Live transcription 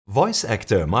Voice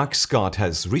actor Marc Scott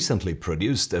has recently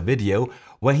produced a video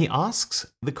where he asks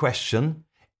the question,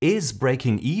 is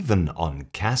breaking even on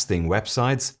casting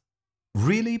websites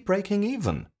really breaking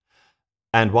even?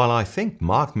 And while I think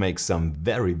Marc makes some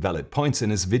very valid points in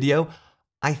his video,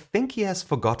 I think he has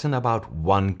forgotten about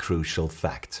one crucial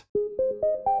fact.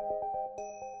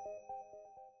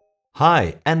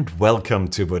 Hi and welcome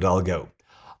to Bodalgo.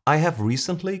 I have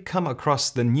recently come across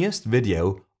the newest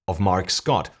video of Marc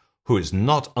Scott, who is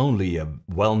not only a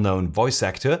well-known voice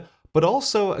actor, but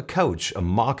also a coach, a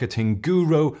marketing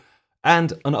guru,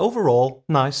 and an overall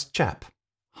nice chap.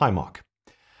 Hi Marc.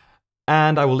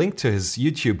 And I will link to his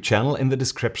YouTube channel in the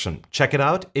description. Check it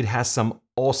out, it has some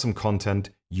awesome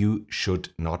content you should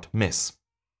not miss.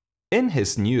 In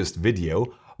his newest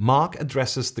video, Marc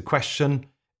addresses the question,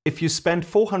 if you spend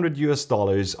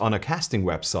 $400 on a casting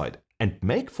website and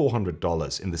make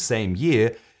 $400 in the same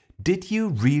year, did you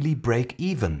really break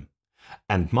even?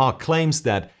 And Marc claims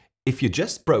that if you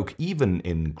just broke even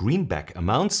in greenback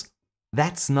amounts,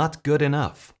 that's not good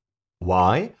enough.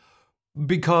 Why?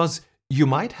 Because you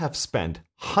might have spent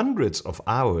hundreds of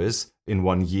hours in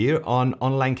 1 year on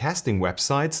online casting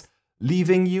websites,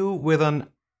 leaving you with an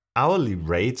hourly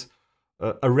rate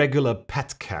a regular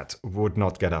pet cat would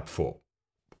not get up for.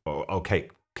 Okay,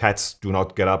 cats do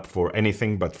not get up for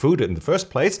anything but food in the first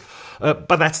place,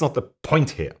 but that's not the point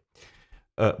here.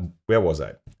 Where was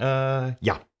I?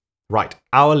 Yeah, right,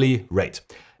 hourly rate.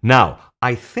 Now,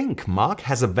 I think Marc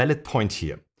has a valid point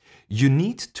here. You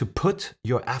need to put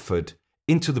your effort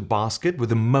into the basket with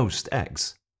the most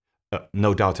eggs.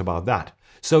 No doubt about that.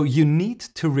 So you need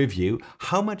to review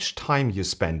how much time you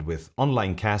spend with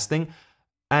online casting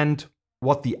and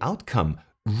what the outcome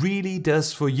really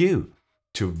does for you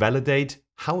to validate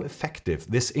how effective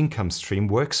this income stream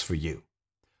works for you.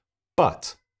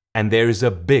 But, and there is a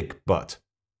big but.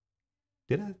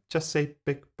 Did I just say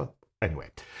big but? Anyway,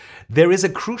 there is a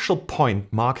crucial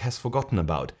point Marc has forgotten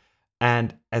about,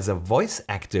 and as a voice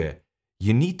actor,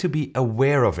 you need to be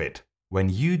aware of it when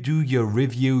you do your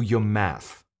review, your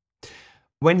math.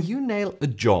 When you nail a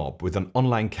job with an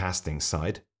online casting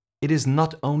site, it is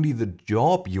not only the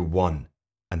job you won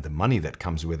and the money that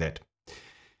comes with it.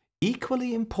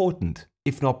 Equally important,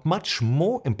 if not much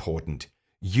more important,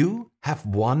 you have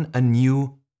won a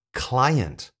new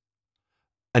client.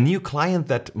 A new client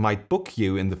that might book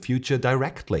you in the future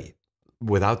directly,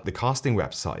 without the casting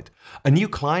website. A new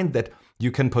client that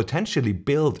you can potentially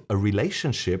build a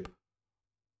relationship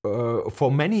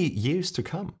for many years to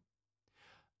come.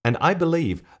 And I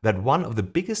believe that one of the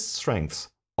biggest strengths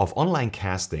of online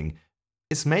casting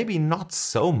is maybe not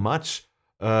so much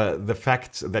the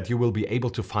fact that you will be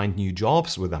able to find new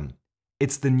jobs with them.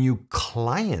 It's the new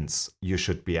clients you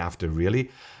should be after,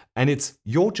 really. And it's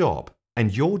your job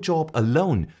and your job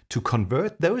alone to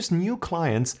convert those new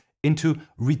clients into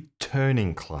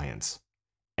returning clients.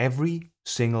 Every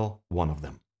single one of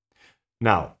them.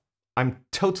 Now, I'm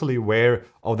totally aware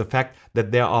of the fact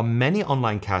that there are many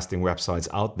online casting websites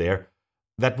out there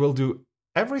that will do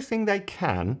everything they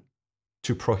can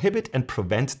to prohibit and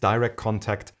prevent direct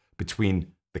contact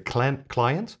between the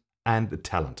client and the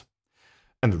talent.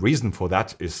 And the reason for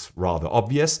that is rather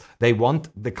obvious. They want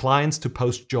the clients to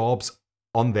post jobs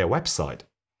on their website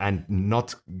and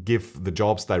not give the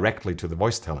jobs directly to the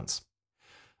voice talents.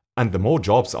 And the more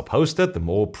jobs are posted, the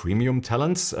more premium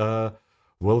talents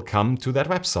will come to that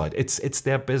website. It's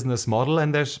their business model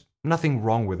and there's nothing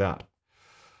wrong with that.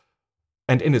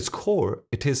 And in its core,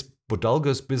 it is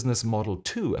Bodalgo's business model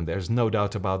too, and there's no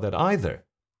doubt about that either.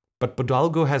 But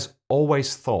Bodalgo has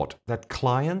always thought that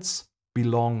clients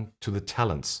belong to the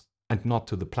talents and not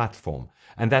to the platform.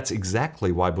 And that's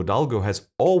exactly why Bodalgo has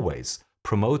always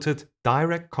promoted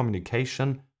direct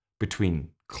communication between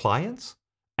clients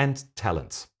and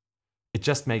talents. It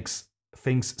just makes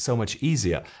things so much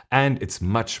easier and it's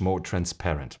much more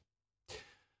transparent.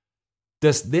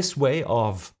 Does this way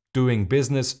of doing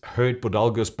business hurt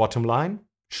Bodalgo's bottom line?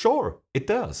 Sure, it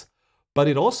does. But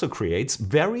it also creates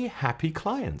very happy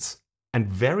clients and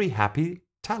very happy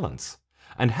talents.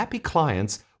 And happy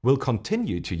clients will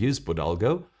continue to use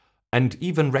Bodalgo and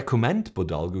even recommend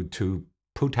Bodalgo to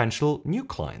potential new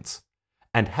clients.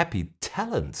 And happy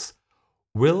talents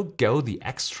will go the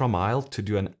extra mile to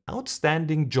do an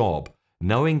outstanding job,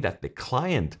 knowing that the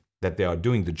client that they are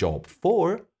doing the job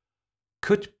for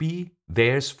could be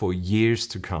theirs for years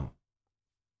to come.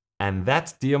 And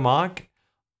that, dear Marc,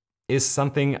 is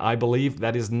something I believe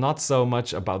that is not so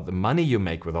much about the money you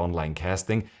make with online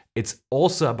casting, it's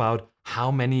also about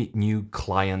how many new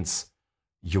clients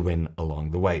you win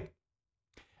along the way.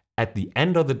 At the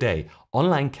end of the day,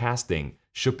 online casting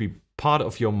should be part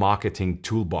of your marketing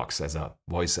toolbox as a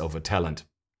voiceover talent.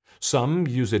 Some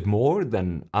use it more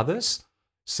than others.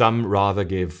 Some rather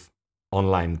give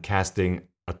online casting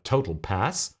a total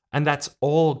pass, and that's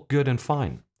all good and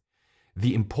fine.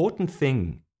 The important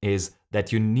thing is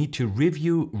that you need to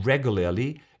review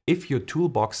regularly if your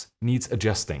toolbox needs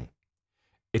adjusting.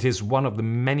 It is one of the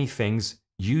many things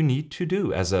you need to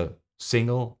do as a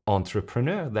single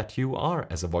entrepreneur that you are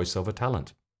as a voiceover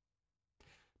talent.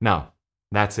 Now,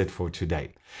 that's it for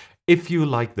today. If you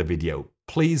like the video,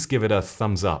 please give it a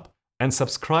thumbs up and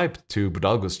subscribe to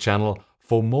Bodalgo's channel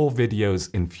for more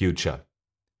videos in future.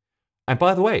 And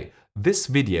by the way, this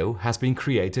video has been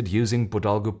created using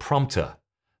Bodalgo Prompter,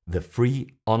 the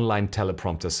free online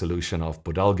teleprompter solution of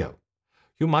Bodalgo.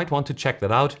 You might want to check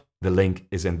that out. The link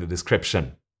is in the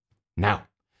description. Now,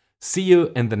 see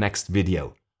you in the next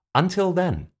video. Until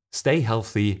then, stay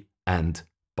healthy and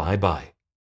bye-bye.